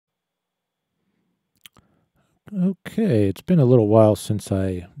Okay, it's been a little while since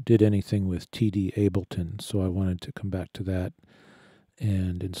I did anything with TDAbleton, so I wanted to come back to that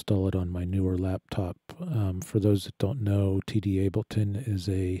and install it on my newer laptop. For those that don't know, TDAbleton is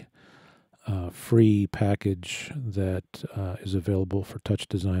a free package that is available for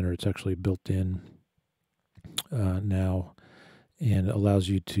Touchdesigner. It's actually built in now and allows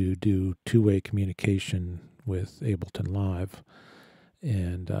you to do two-way communication with Ableton Live.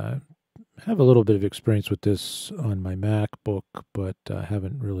 And have a little bit of experience with this on my MacBook, but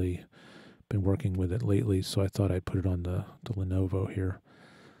haven't really been working with it lately, so I thought I'd put it on the Lenovo here.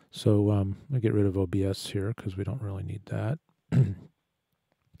 So I'll get rid of OBS here because we don't really need that.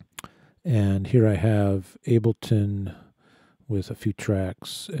 And here I have Ableton with a few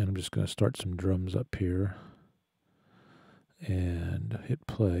tracks, and I'm just going to start some drums up here and hit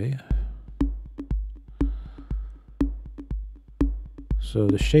play. So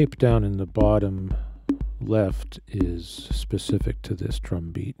the shape down in the bottom left is specific to this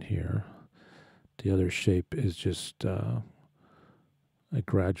drum beat here. The other shape is just a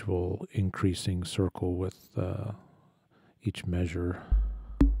gradual increasing circle with each measure.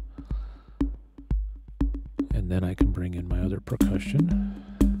 And then I can bring in my other percussion.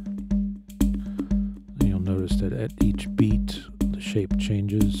 And you'll notice that at each beat, the shape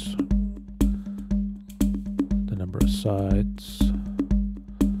changes, the number of sides.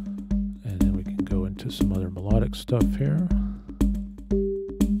 To some other melodic stuff here.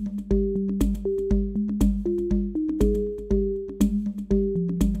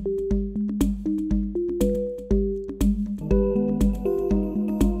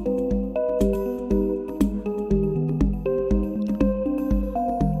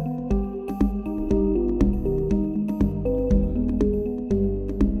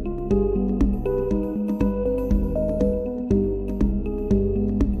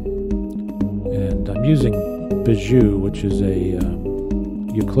 I'm using Bijou, which is a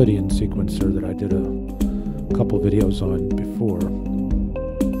Euclidean sequencer that I did a couple videos on before.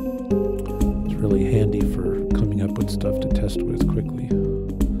 It's really handy for coming up with stuff to test with quickly.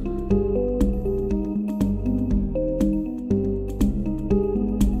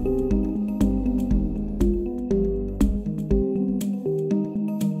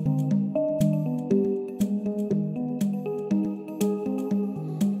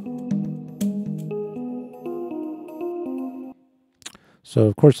 So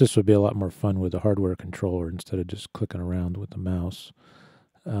of course this would be a lot more fun with a hardware controller instead of just clicking around with the mouse.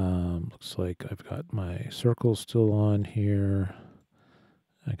 Looks like I've got my circle still on here.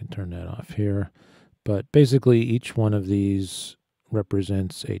 I can turn that off here. But basically each one of these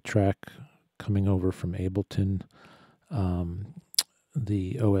represents a track coming over from Ableton.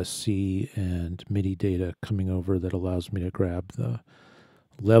 The OSC and MIDI data coming over that allows me to grab the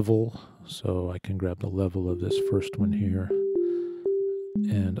level. So I can grab the level of this first one here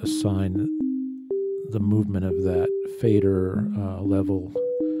and assign the movement of that fader level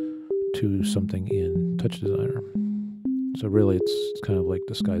to something in Touchdesigner. So really it's kind of like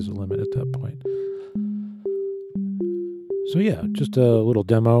the sky's the limit at that point. So yeah, just a little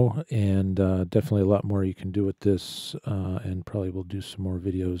demo, and definitely a lot more you can do with this, and probably we'll do some more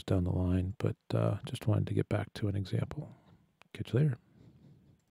videos down the line, but just wanted to get back to an example. Catch you later.